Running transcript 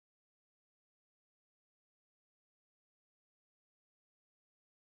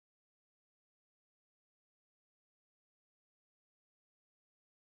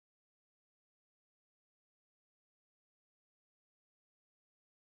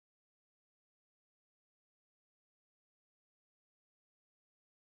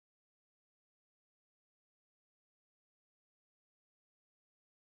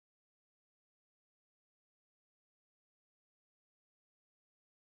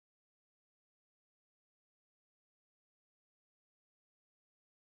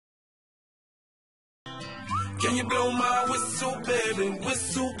Can you blow my whistle,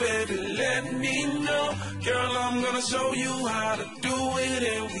 baby, let me know. Girl, I'm gonna show you how to do it,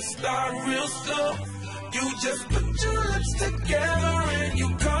 and we start real slow. You just put your lips together and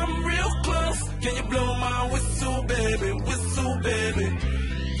you come real close. Can you blow my whistle, baby?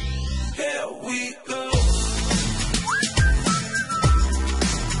 Here we go.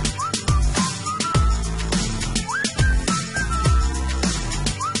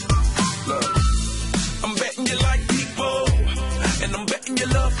 Look, I'm betting you like people, and I'm betting you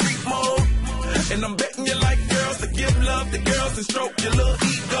love freak mode, and I'm betting you like girls to give love to girls and stroke your little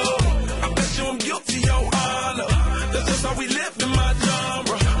ego. I bet you I'm guilty, your honor. That's just how we live in my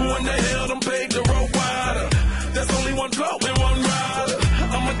genre. Who in the hell done paved the road wider? There's only one blow and one rider.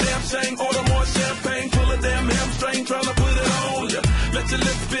 I'm a damn shame, order more champagne, pull a damn hamstring, tryna put it on ya. Let your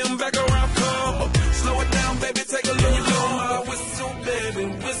lips spin back around, come up. Slow it down, baby, take a look. You blow my whistle,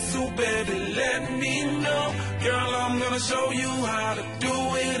 baby, let me know. Girl, I'm gonna show you how to do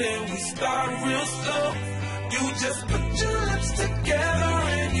it, and we start real slow. You just put your lips together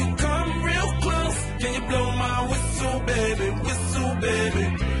and you come real close. Can you blow my whistle, baby?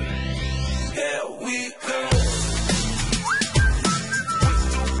 Here we go.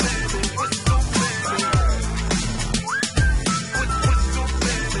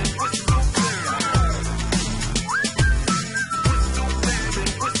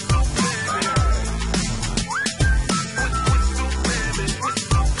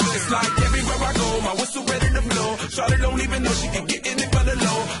 My whistle ready to blow. Charlotte don't even know she can get in it for the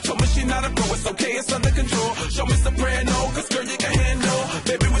low. Told me she not a pro, it's okay, it's under control. Show me soprano, cause girl you can handle.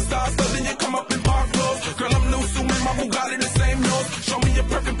 Baby with stars, so then you come up in park clothes. Girl I'm new, so my Bugatti the same nose. Show me your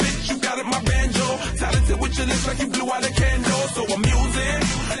perfect pitch, you got it, my banjo. Talented with your lips like you blew out a candle. So I'm using,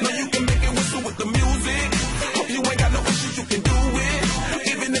 know you can make it whistle with the music. Hope you ain't got no issues, you can do it.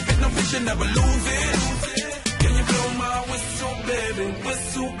 Even if it's no bitch, you never lose it. Can you blow my whistle,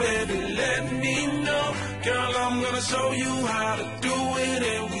 baby, let me know. Girl, I'm gonna show you how to do it,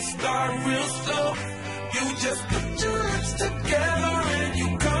 and we start real slow. You just put your lips together and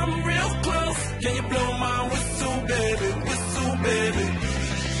you come real close. Can you blow my whistle, baby?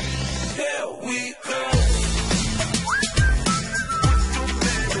 Here we go.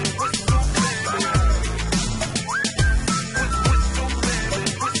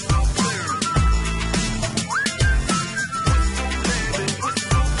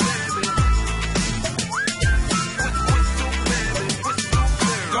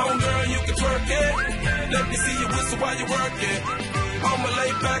 Let me see you whistle while you work it. I'ma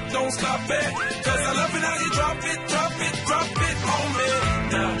lay back, don't stop it. Cause I love it how you drop it.